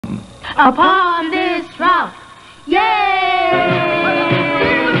upon this rock. Yay!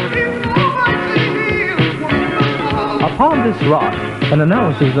 Upon this rock, an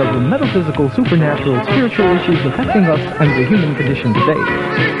analysis of the metaphysical, supernatural, spiritual issues affecting us and the human condition today.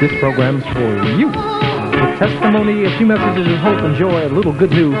 This program's for you. With testimony, a few messages of hope and joy, a little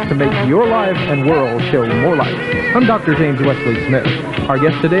good news to make your life and world show more light. I'm Dr. James Wesley Smith. Our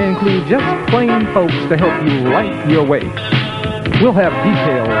guests today include just plain folks to help you light your way. We'll have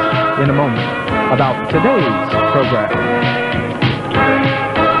details in a moment about today's program.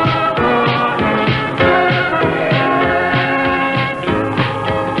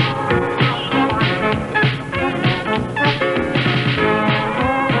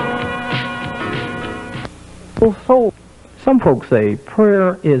 So, some folks say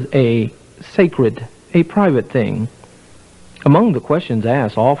prayer is a sacred, a private thing. Among the questions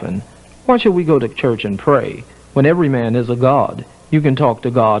asked often, why should we go to church and pray? When every man is a God, you can talk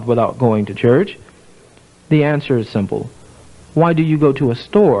to God without going to church. The answer is simple. Why do you go to a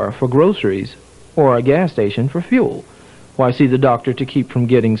store for groceries or a gas station for fuel? Why see the doctor to keep from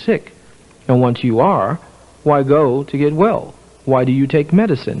getting sick? And once you are, why go to get well? Why do you take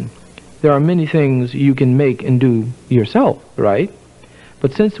medicine? There are many things you can make and do yourself, right?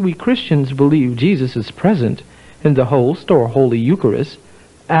 But since we Christians believe Jesus is present in the host or Holy Eucharist,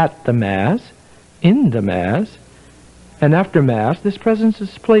 at the Mass, in the Mass, and after Mass, this presence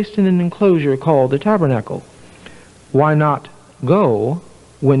is placed in an enclosure called the tabernacle. Why not go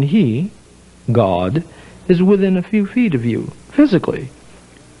when He, God, is within a few feet of you, physically?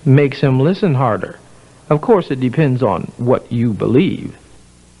 Makes Him listen harder. Of course, it depends on what you believe.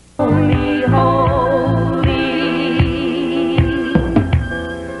 Holy, holy,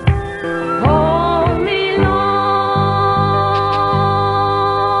 holy Lord,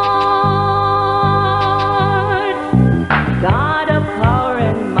 God of power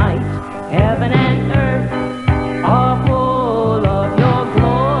and might, heaven and earth are full of your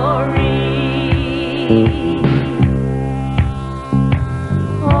glory.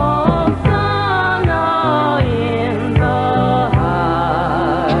 Hosanna in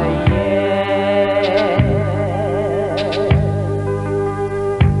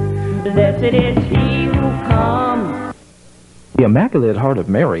the blessed is he who comes. The Immaculate Heart of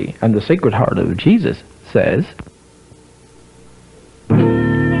Mary and the Sacred Heart of Jesus says,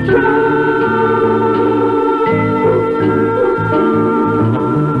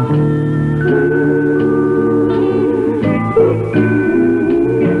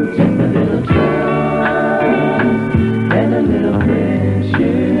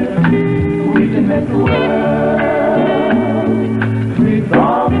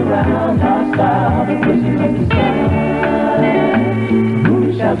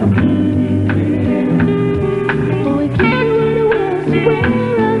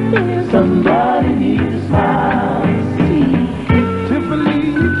 somebody needs a smile. See, Tiffany,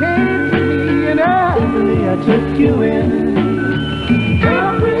 you came to me and Tiffany, I took you in.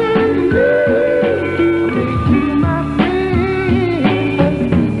 Comprehend me, make you my friend.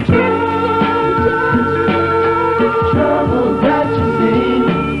 Trouble that you see,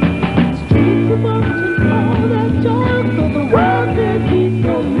 streets of mountains, all that joy, so the world can keep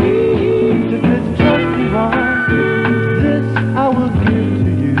on me. To this trusty heart, this I will give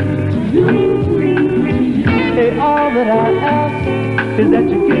to you. Hey, all that I ask is that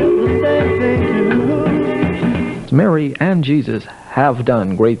you give the same thing to Mary and Jesus have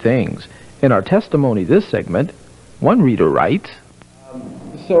done great things. In our testimony this segment, one reader writes,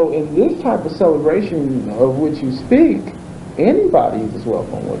 So in this type of celebration of which you speak, anybody is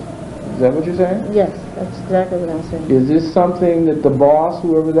welcome with you. Is that what you're saying? Yes, that's exactly what I'm saying. Is this something that the boss,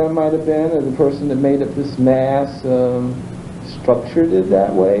 whoever that might have been, or the person that made up this mass, structured it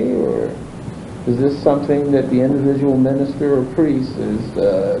that way, or is this something that the individual minister or priest has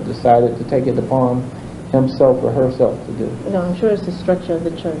decided to take it upon himself or herself to do? No, I'm sure it's the structure of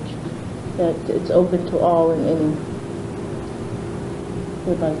the church, that it's open to all and any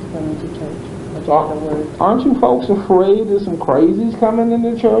who would like to come into church. Aren't you folks afraid there's some crazies coming in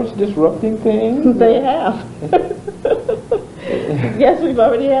the church disrupting things? They have. Yes, we've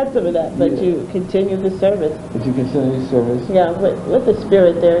already had some of that, but you continue the service. But you continue the service? Yeah, with the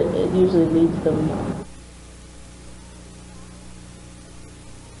Spirit there, it usually leads them.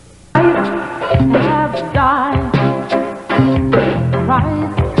 I have died,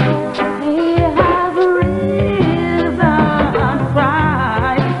 Christ, He has risen,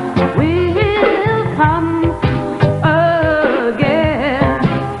 Christ will come again.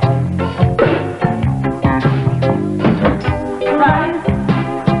 Christ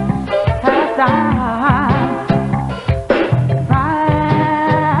has died,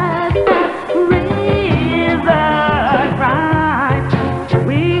 Christ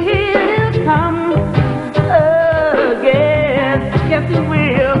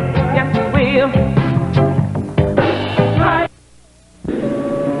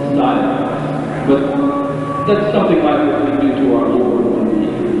That's something like what we do to our Lord when we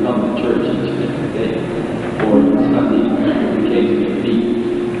come to church each and every day, or Sunday, whatever the case may be.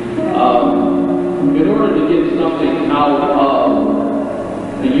 In order to get something out of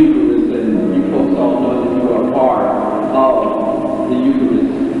the Eucharist, and you folks all know that you are part of the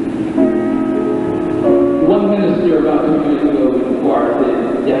Eucharist. One minister about 2 years ago in the choir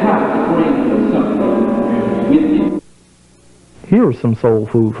said, you have to bring something with you. Here's some soul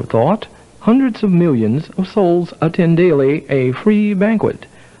food for thought. Hundreds of millions of souls attend daily a free banquet,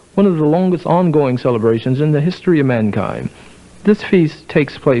 one of the longest ongoing celebrations in the history of mankind. This feast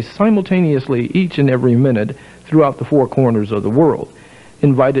takes place simultaneously each and every minute throughout the four corners of the world.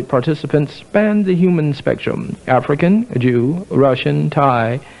 Invited participants span the human spectrum. African, Jew, Russian,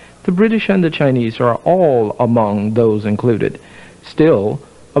 Thai, the British and the Chinese are all among those included. Still,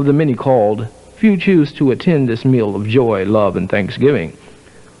 of the many called, few choose to attend this meal of joy, love, and thanksgiving.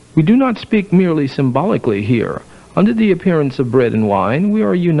 We do not speak merely symbolically here. Under the appearance of bread and wine, we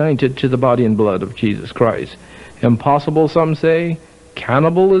are united to the body and blood of Jesus Christ. Impossible, some say?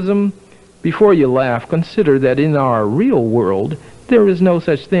 Cannibalism? Before you laugh, consider that in our real world, there is no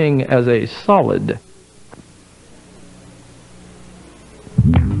such thing as a solid.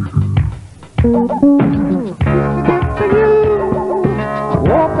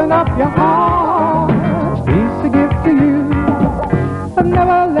 Open up your heart, peace to give to you, but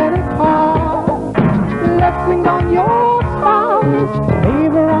never let it part. Blessings on your spouse,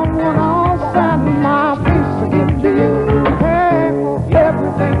 favor on your house, and my peace to give to you. Hey,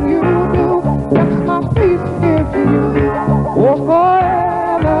 everything you do, that's my peace to give to you. Oh,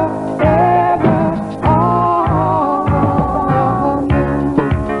 forever, ever, amen.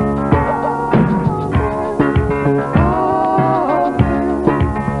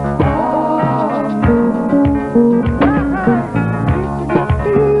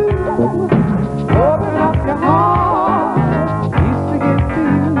 Open up your heart, peace to give to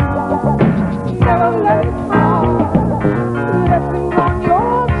you. Never let it fall. Blessings on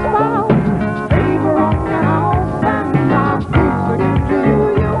your spouse, favor on your house, and my peace to give to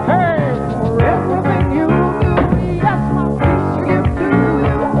you. Hey, for everything you do, that's my peace to give to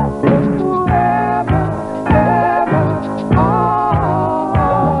you. Forever, ever,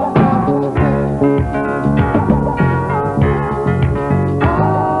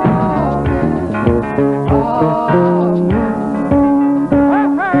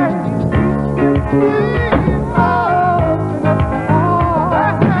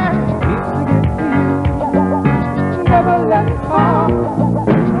 never let it fall.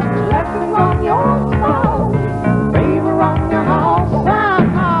 Blessings on your spouse, favor on your house, and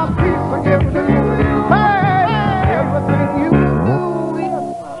my peace to give to you. Hey, everything you do, yes.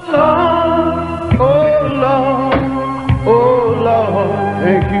 Oh Lord,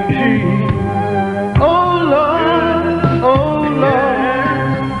 thank you, Jesus. Oh Lord,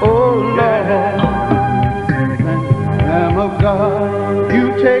 Lamb of God, you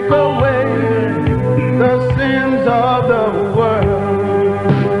take away the sins of the world.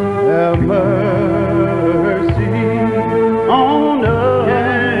 Have mercy on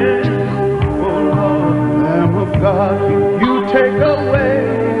us. Oh Lord, Lamb of God, you take away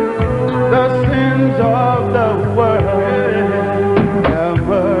the sins of the world. Have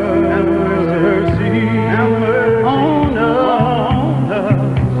mercy on us,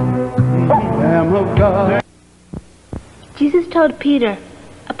 Lamb of God. Jesus told Peter,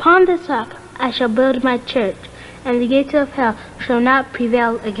 "Upon this rock I shall build my church, and the gates of hell shall not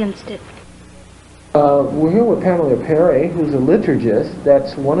prevail against it." We're here with Pamela Perry, who's a liturgist.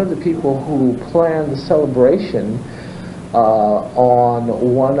 That's one of the people who planned the celebration on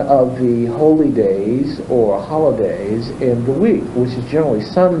one of the holy days or holidays in the week, which is generally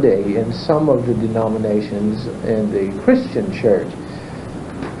Sunday in some of the denominations in the Christian church.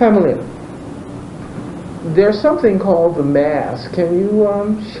 Pamela, there's something called the Mass. Can you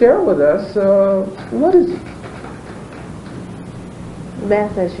share with us what is it?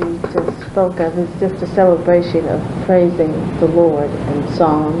 Mass, as you just spoke of, is just a celebration of praising the Lord in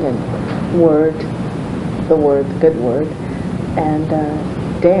song and word, the good word, and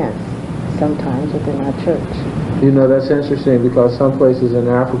dance sometimes within our church. You know, that's interesting because some places in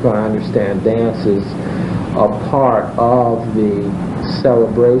Africa, I understand, dance is a part of the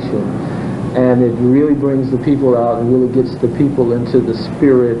celebration, and it really brings the people out and really gets the people into the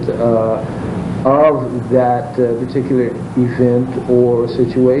spirit of that particular event or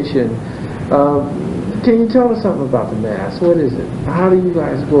situation. Can you tell us something about the Mass? What is it? How do you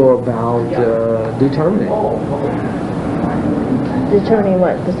guys go about determining? Determining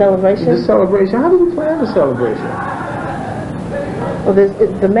what? The celebration? The celebration. How do you plan the celebration? Well,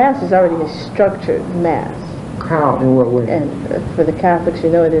 the Mass is already a structured Mass. How? In what way? And for the Catholics, you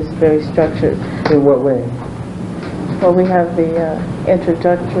know, it is very structured. In what way? Well, we have the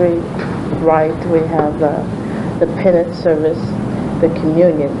introductory rite, we have the penance service, the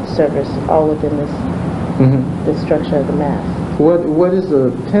communion service, all within this the structure of the Mass. What is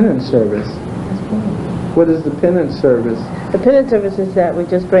the penance service? What is the penance service? The penance service is that we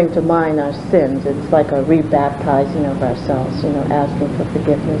just bring to mind our sins. It's like a rebaptizing of ourselves, you know, asking for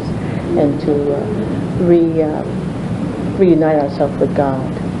forgiveness and to reunite ourselves with God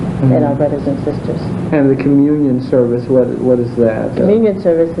and our brothers and sisters. And the communion service, what is that? Communion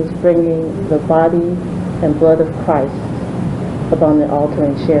service is bringing the body and blood of Christ upon the altar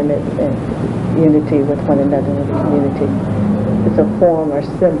and sharing it in unity with one another in the community. It's a form or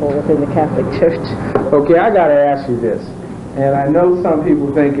symbol within the Catholic Church. Okay, I gotta ask you this, and I know some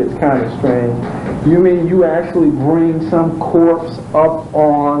people think it's kind of strange. You mean you actually bring some corpse up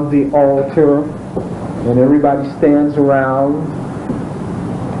on the altar and everybody stands around?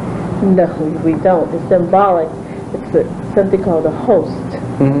 No, we don't. It's symbolic. It's something called a host.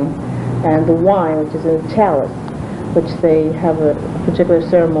 And the wine, which is in a chalice, which they have a particular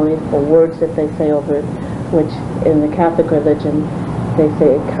ceremony or words that they say over it, which in the Catholic religion, they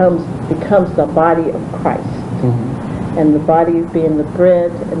say it becomes the body of Christ. And the body being the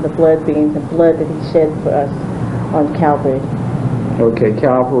bread and the blood being the blood that he shed for us on Calvary. Okay,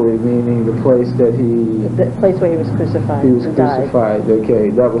 Calvary meaning the place that The place where he was crucified. he was and died. crucified. Okay,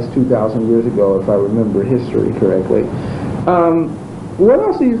 that was 2,000 years ago, if I remember history correctly. What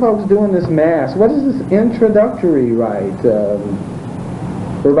else are you folks doing this Mass? What is this introductory rite?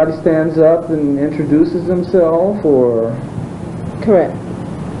 Everybody stands up and introduces themselves, or? Correct.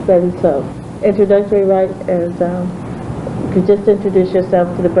 That is so. Introductory rite is you could just introduce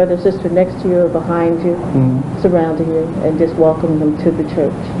yourself to the brother or sister next to you or behind you, surrounding you, and just welcome them to the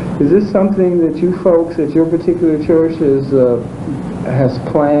church. Is this something that you folks at your particular church has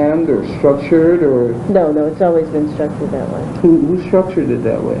planned or structured, or? No, it's always been structured that way. Who structured it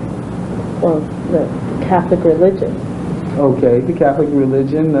that way? Well, the Catholic religion. Okay, the Catholic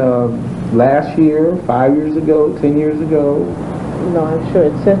religion, last year, 5 years ago, 10 years ago? No, I'm sure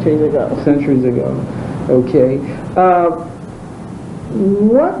it's centuries ago. Centuries ago. Okay.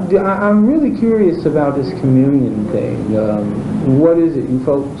 I'm really curious about this communion thing. What is it? You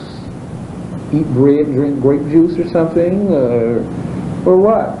folks eat bread, drink grape juice or something? Or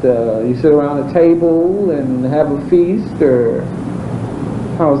what? You sit around a table and have a feast, or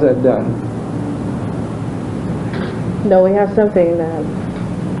how is that done? No, we have something,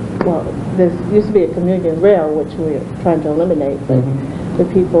 well, there used to be a communion rail, which we're trying to eliminate, but the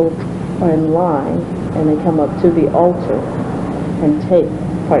people are in line and they come up to the altar and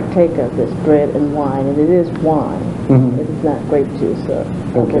partake of this bread and wine, and it is wine. It is not grape juice or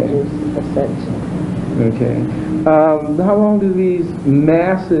apple juice as such. Okay. How long do these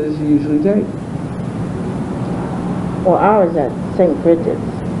Masses usually take? Well, ours at St. Bridget's.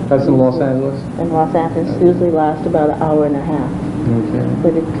 That's in Los Angeles? In Los Angeles, usually lasts about an hour and a half. Okay.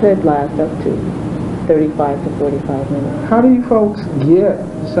 But it could last up to 35 to 45 minutes. How do you folks get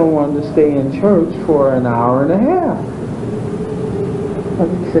someone to stay in church for an hour and a half? Well,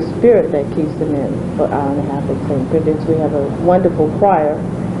 it's the spirit that keeps them in for an hour and a half at St. Bridget's. We have a wonderful choir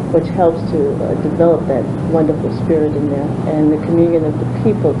which helps to develop that wonderful spirit in there. And the communion of the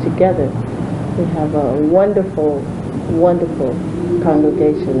people together. We have a wonderful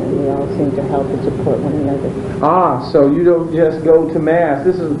congregation, and we all seem to help and support one another. So you don't just go to Mass.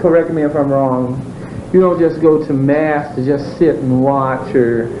 Correct me if I'm wrong. You don't just go to Mass to just sit and watch,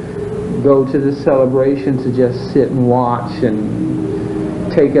 or go to the celebration to just sit and watch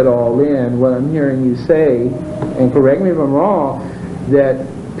and take it all in. What I'm hearing you say, and correct me if I'm wrong, that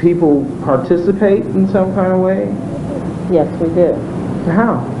people participate in some kind of way? Yes, we do.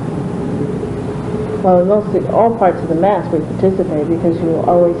 How? Well, in mostly all parts of the Mass we participate, because you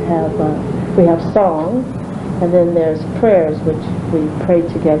always have, we have song, and then there's prayers which we pray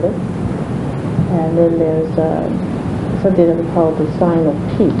together, and then there's something that we call the sign of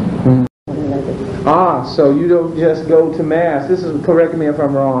peace. So you don't just go to Mass. Correct me if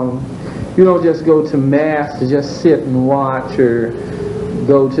I'm wrong. You don't just go to Mass to just sit and watch, or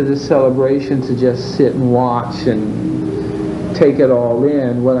go to the celebration to just sit and watch and take it all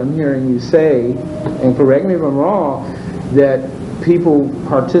in. What I'm hearing you say, and correct me if I'm wrong, that people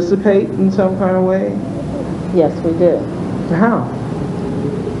participate in some kind of way? Yes, we do. How?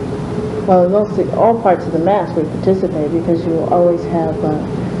 Well, in mostly all parts of the Mass we participate, because you always have,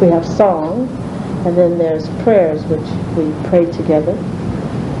 we have song, and then there's prayers which we pray together,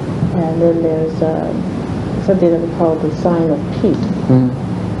 and then there's something that we call the sign of peace.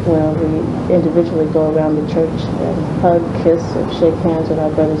 where we individually go around the church and hug, kiss, or shake hands with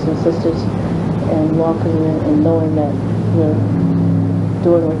our brothers and sisters and welcome them and knowing that we're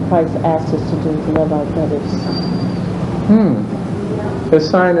doing what Christ asked us to do, to love our brothers. A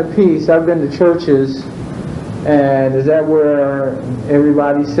sign of peace. I've been to churches, and is that where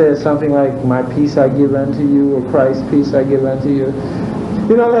everybody says something like, my peace I give unto you, or Christ's peace I give unto you?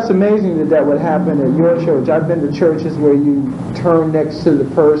 You know, that's amazing that that would happen at your church. I've been to churches where you turn next to the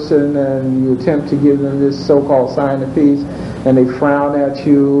person and you attempt to give them this so-called sign of peace, and they frown at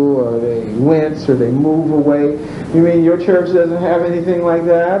you, or they wince, or they move away. You mean your church doesn't have anything like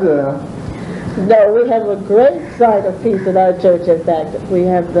that? No, we have a great sign of peace in our church. In fact, we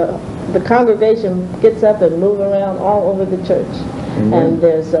have the congregation gets up and move around all over the church. Mm-hmm. And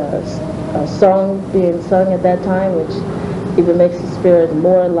there's a song being sung at that time which even makes the spirit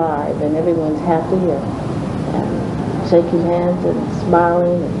more alive, and everyone's happy and shaking hands and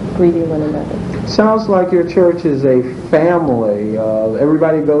smiling and greeting one another. Sounds like your church is a family.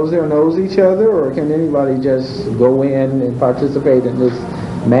 Everybody goes there, knows each other, or can anybody just go in and participate in this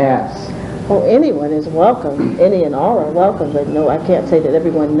mass? Oh, anyone is welcome. Any and all are welcome, but no, I can't say that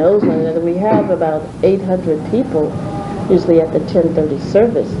everyone knows one another. We have about 800 people usually at the 10:30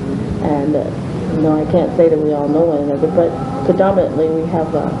 service, and no, I can't say that we all know one another, but predominantly we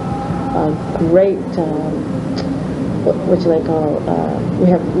have a great, what should I call, we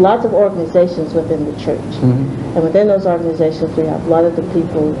have lots of organizations within the church. Mm-hmm. And within those organizations we have a lot of the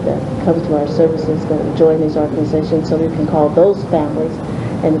people that come to our services that join these organizations, so we can call those families.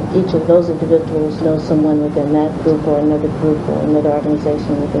 And each of those individuals knows someone within that group or another group or another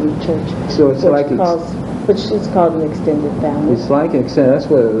organization within the church. So it's which is called an extended family. It's like an extended, that's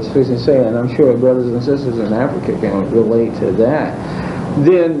what I was fixing to say, and I'm sure brothers and sisters in Africa can relate to that.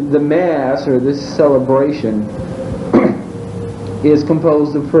 Then the Mass, or this celebration, is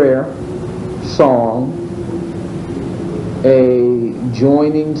composed of prayer, song, a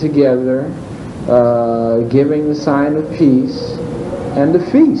joining together, giving the sign of peace, and the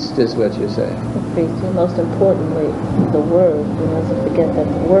feast is what you're saying. The feast, and most importantly, the Word. We mustn't forget that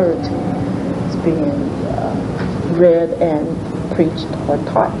the Word is being read and preached or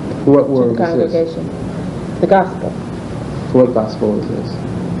taught what to word the congregation. Is this? The Gospel. What Gospel is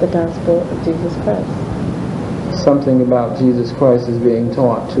this? The Gospel of Jesus Christ. Something about Jesus Christ is being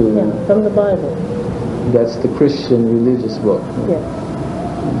taught to... Yeah, from the Bible. That's the Christian religious book. Yes.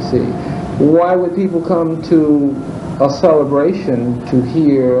 You see. Why would people come to a celebration to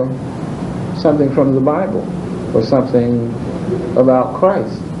hear something from the Bible or something about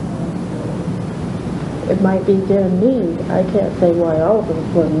Christ? It might be their need. I can't say why all of them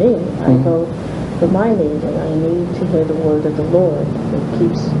for me. I go for my need, and I need to hear the word of the Lord.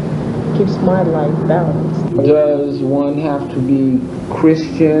 It keeps my life balanced. Does one have to be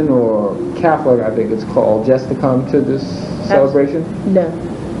Christian or Catholic, I think it's called, just to come to this celebration? No.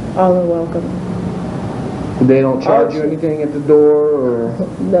 All are welcome. They don't charge you anything at the door, or?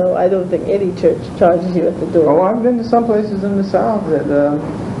 No, I don't think any church charges you at the door. Oh, I've been to some places in the South that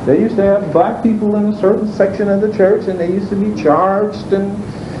they used to have black people in a certain section of the church, and they used to be charged and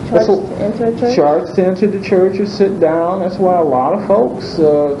charged to enter a church? Charged to enter the church or sit down. That's why a lot of folks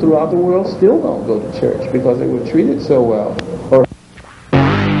throughout the world still don't go to church, because they were treated so well. Or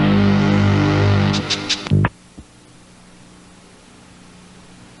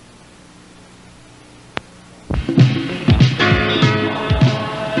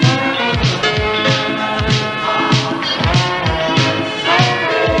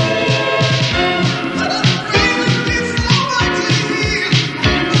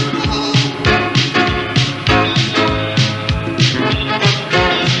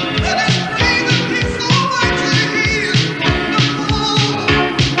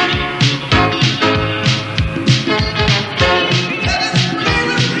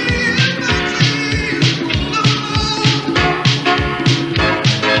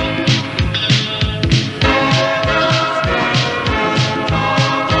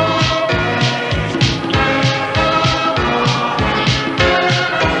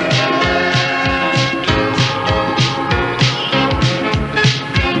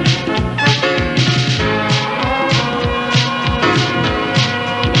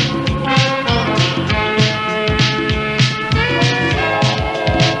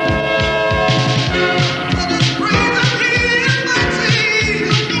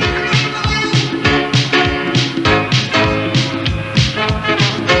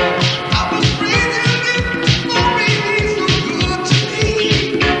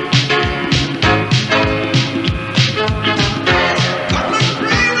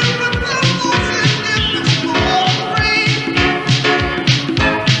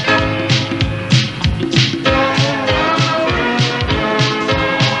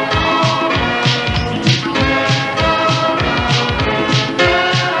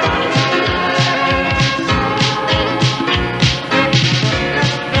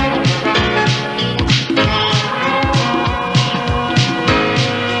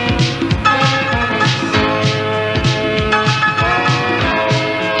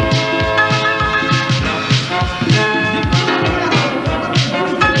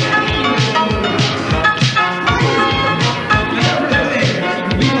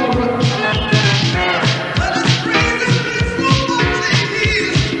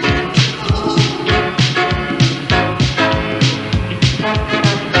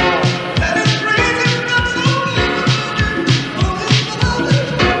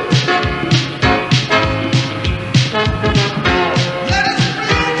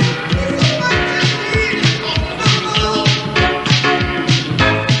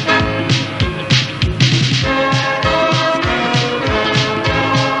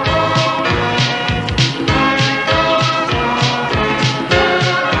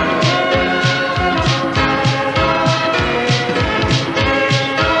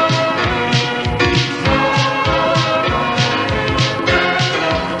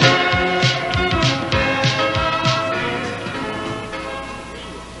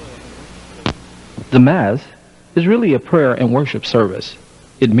The Mass is really a prayer and worship service.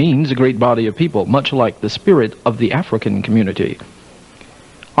 It means a great body of people, much like the spirit of the African community.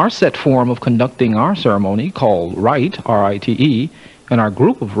 Our set form of conducting our ceremony, called RITE, R-I-T-E, and our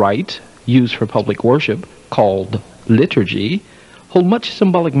group of rites used for public worship, called liturgy, hold much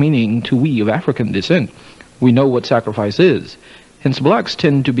symbolic meaning to we of African descent. We know what sacrifice is. Hence, blacks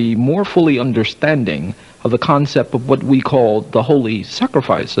tend to be more fully understanding of the concept of what we call the holy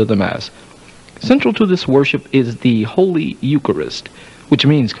sacrifice of the Mass. Central to this worship is the Holy Eucharist, which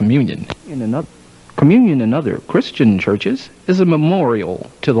means communion. Communion in other Christian churches is a memorial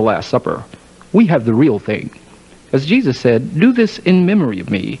to the Last Supper. We have the real thing. As Jesus said, "Do this in memory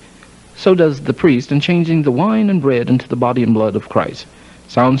of me." So does the priest in changing the wine and bread into the body and blood of Christ.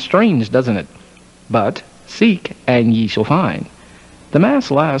 Sounds strange, doesn't it? But seek and ye shall find. The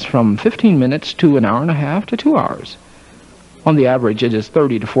Mass lasts from 15 minutes to an hour and a half to 2 hours. On the average, it is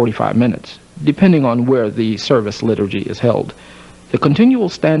 30 to 45 minutes, depending on where the service liturgy is held. The continual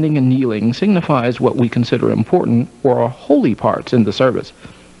standing and kneeling signifies what we consider important or holy parts in the service.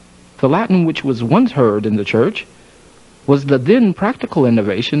 The Latin which was once heard in the church was the then practical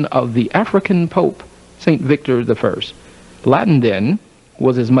innovation of the African Pope, St. Victor I. Latin then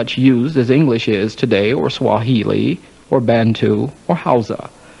was as much used as English is today, or Swahili, or Bantu, or Hausa.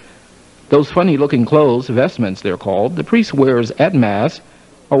 Those funny-looking clothes, vestments they're called, the priest wears at Mass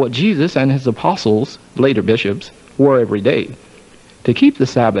are what Jesus and his apostles, later bishops, wore every day. To keep the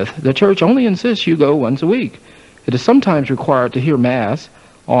Sabbath, the church only insists you go once a week. It is sometimes required to hear Mass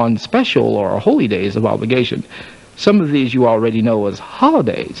on special or holy days of obligation. Some of these you already know as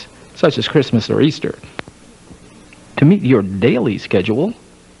holidays, such as Christmas or Easter. To meet your daily schedule,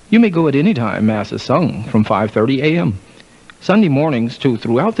 you may go at any time Mass is sung from 5:30 a.m. Sunday mornings to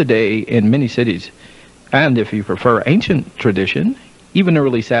throughout the day in many cities, and if you prefer ancient tradition, even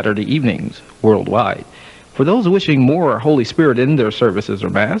early Saturday evenings worldwide. For those wishing more Holy Spirit in their services or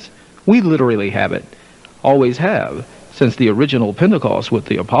Mass, we literally have it. Always have, since the original Pentecost with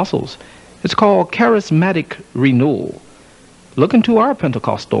the apostles. It's called charismatic renewal. Look into our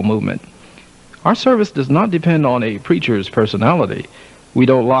Pentecostal movement. Our service does not depend on a preacher's personality. We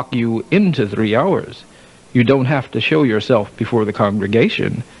don't lock you into 3 hours. You don't have to show yourself before the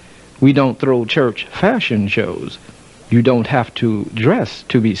congregation. We don't throw church fashion shows. You don't have to dress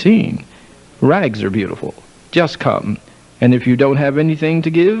to be seen. Rags are beautiful. Just come. And if you don't have anything to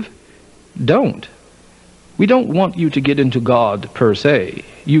give, don't. We don't want you to get into God per se.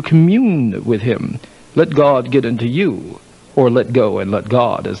 You commune with Him. Let God get into you. Or let go and let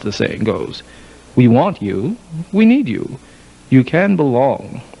God, as the saying goes. We want you. We need you. You can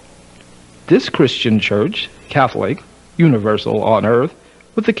belong. This Christian church, Catholic, universal on earth,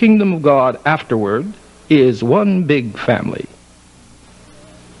 with the kingdom of God afterward, is one big family.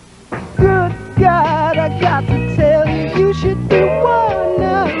 Good God, I got to tell you, you should be one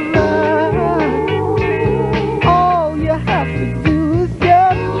of us. All you have to do is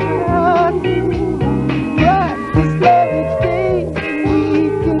just trust. Practice love each day, we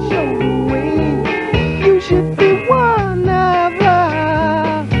can show the way. You should be one of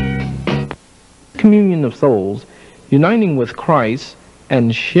us. Communion of souls, uniting with Christ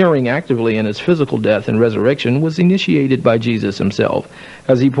and sharing actively in his physical death and resurrection, was initiated by Jesus himself.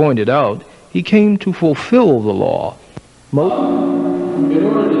 As he pointed out, he came to fulfill the law. In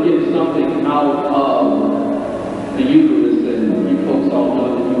order to get something out of the Eucharist, and you folks all know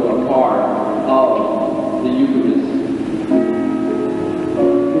that you are part of the Eucharist.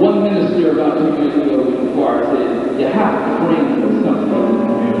 One minister about 2 years ago in the choir said, you have to bring something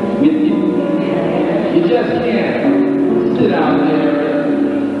with you. You just can't sit out there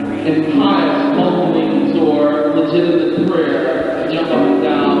in pious mumblings or legitimate prayer, jump up and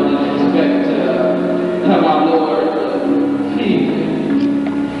down and expect to have our Lord feed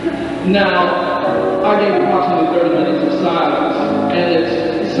you. Now, I gave approximately 30 minutes of silence, and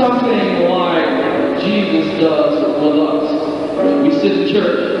it's something like Jesus does with us. We sit in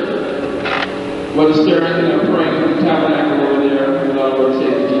church, whether staring or praying from the tabernacle over there with our Lord and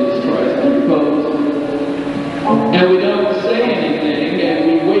Savior Jesus Christ, and repose. And we don't say anything, and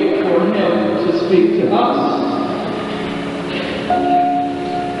we wait for Him to speak to us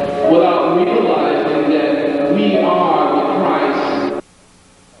without realizing that we are with Christ.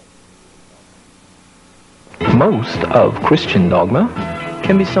 Most of Christian dogma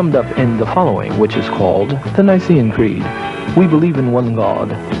can be summed up in the following, which is called the Nicene Creed. We believe in one God,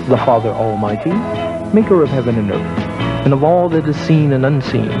 the Father Almighty, maker of heaven and earth, and of all that is seen and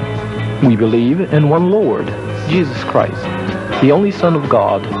unseen. We believe in one Lord, Jesus Christ, the only Son of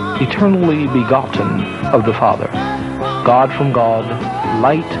God, eternally begotten of the Father, God from God,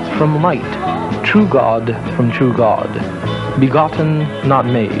 light from light, true God from true God, begotten, not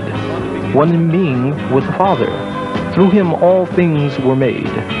made, one in being with the Father. Through him all things were made.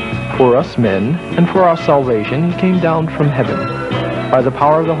 For us men, and for our salvation, he came down from heaven. By the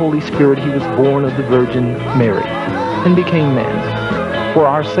power of the Holy Spirit he was born of the Virgin Mary, and became man. For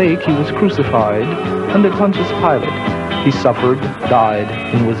our sake he was crucified under Pontius Pilate. He suffered, died,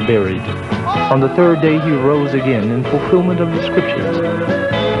 and was buried. On the third day he rose again in fulfillment of the Scriptures.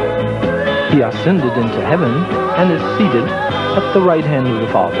 He ascended into heaven and is seated at the right hand of the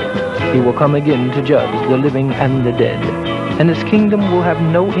Father. He will come again to judge the living and the dead, and his kingdom will have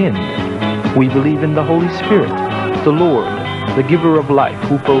no end. We believe in the Holy Spirit, the Lord, the giver of life,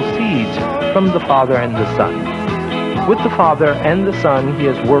 who proceeds from the Father and the Son. With the Father and the Son he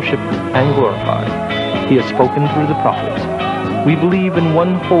has worshipped and glorified. He has spoken through the prophets. We believe in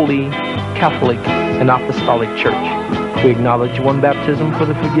one holy, Catholic, and Apostolic Church. We acknowledge one baptism for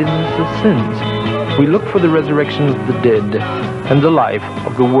the forgiveness of sins. We look for the resurrection of the dead and the life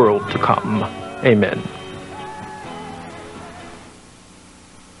of the world to come. Amen.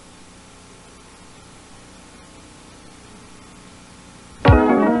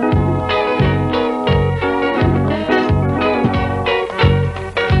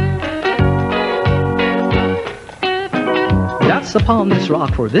 That's Upon This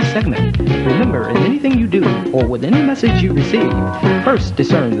Rock for this segment. Remember, in anything you do, or with any message you receive, first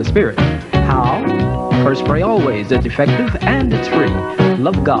discern the Spirit. How? First pray always. It's effective and it's free.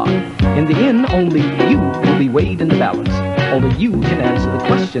 Love God. In the end, only you will be weighed in the balance. Only you can answer the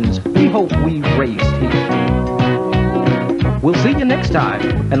questions we hope we raised here. We'll see you next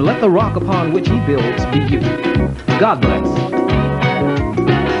time, and let the rock upon which he builds be you. God bless.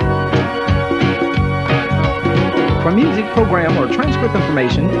 For music, program, or transcript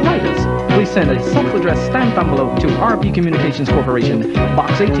information, write us. Please send a self-addressed stamped envelope to RP Communications Corporation,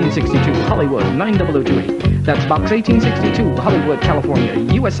 Box 1862, Hollywood, 90028. That's Box 1862, Hollywood, California,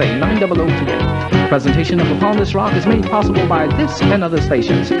 USA, 90028. Presentation of Upon This Rock is made possible by this and other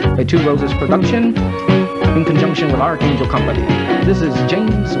stations. A Two Roses production in conjunction with Archangel Company. This is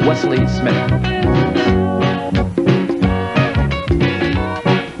James Wesley Smith.